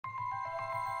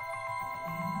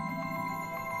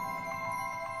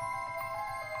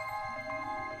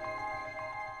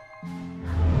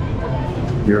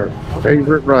Your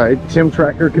favorite ride. Tim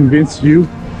Tracker convinced you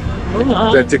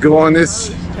that to go on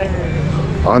this,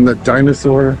 on the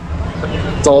dinosaur,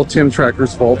 it's all Tim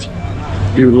Tracker's fault.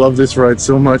 You love this ride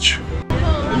so much.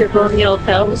 Your Romeo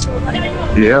Fells.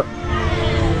 Yep.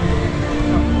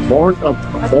 Born of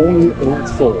bone and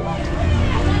soul.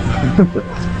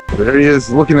 There he is,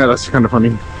 looking at us, kind of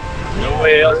funny. No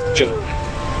way else to jump.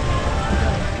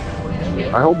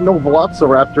 I hope no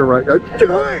Velociraptor right.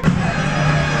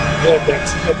 Yeah,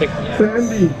 thanks.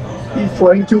 Sandy, he's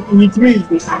trying to eat me.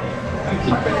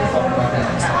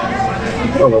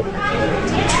 Hello.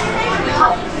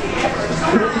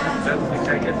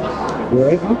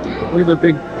 Right? Look at the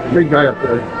big guy up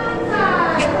there.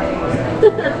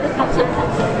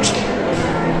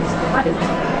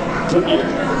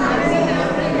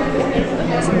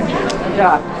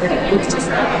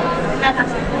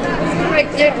 Right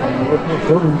there.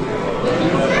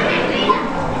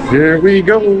 Here we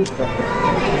go.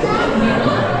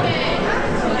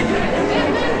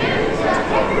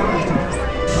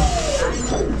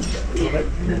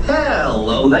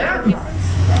 Hello there.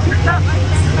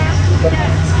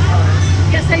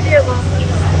 Yes, I do.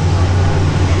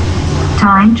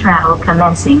 Time travel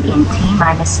commencing in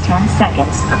T-minus 10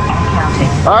 seconds and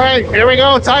counting. All right, here we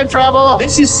go. Time travel.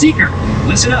 This is Seeker.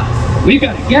 Listen up. We've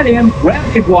got to get in, grab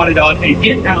Iguanodon, and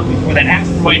get out before that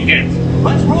asteroid hits.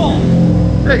 Let's roll.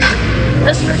 Hey.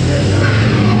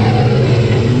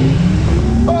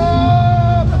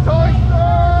 Oh, the toaster!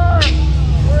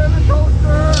 We're in the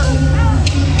toaster!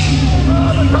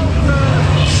 Oh, the toaster!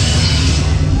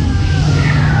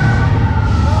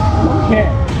 Okay,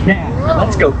 now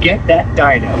let's go get that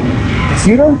dino.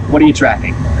 Computer, what are you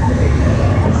tracking?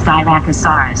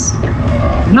 Styracosaurus.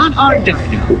 Not our dino.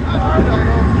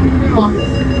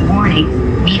 Warning,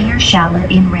 meteor shower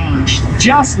in range.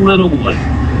 Just little one.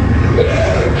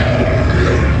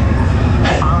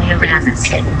 Oleoramus.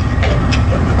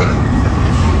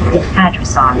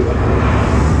 Hadrosaur.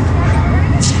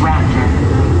 Raptor.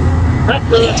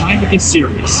 Time to get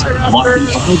serious. Lock the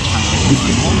other time.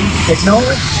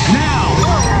 Ignore it now.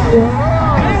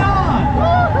 Hang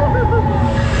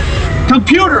on.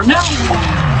 Computer, now.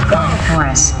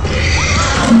 Taurus.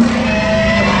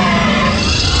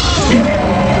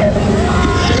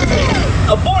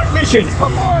 Abort mission!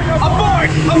 Abort!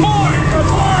 Abort!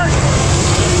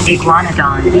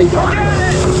 Iguanodon. Get them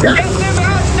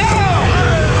out now!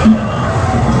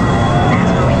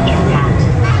 Asteroid impact.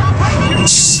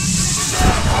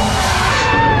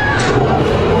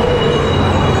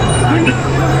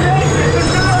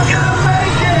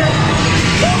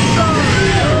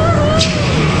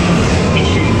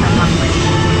 Mission accomplished.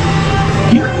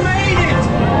 You made it!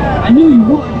 I knew you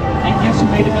would. I guess you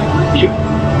made it back with you.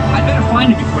 I better find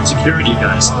it before security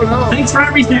does. Oh, no. Thanks for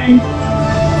everything!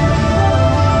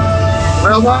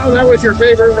 Well, that was your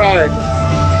favorite ride.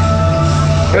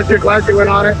 Aren't you glad you went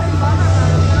on it?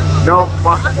 No.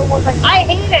 I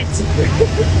hate it.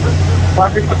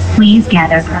 Please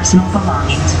gather personal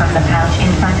belongings from the pouch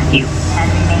in front of you and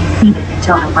remain seated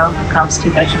until the rover comes to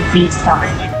a complete stop.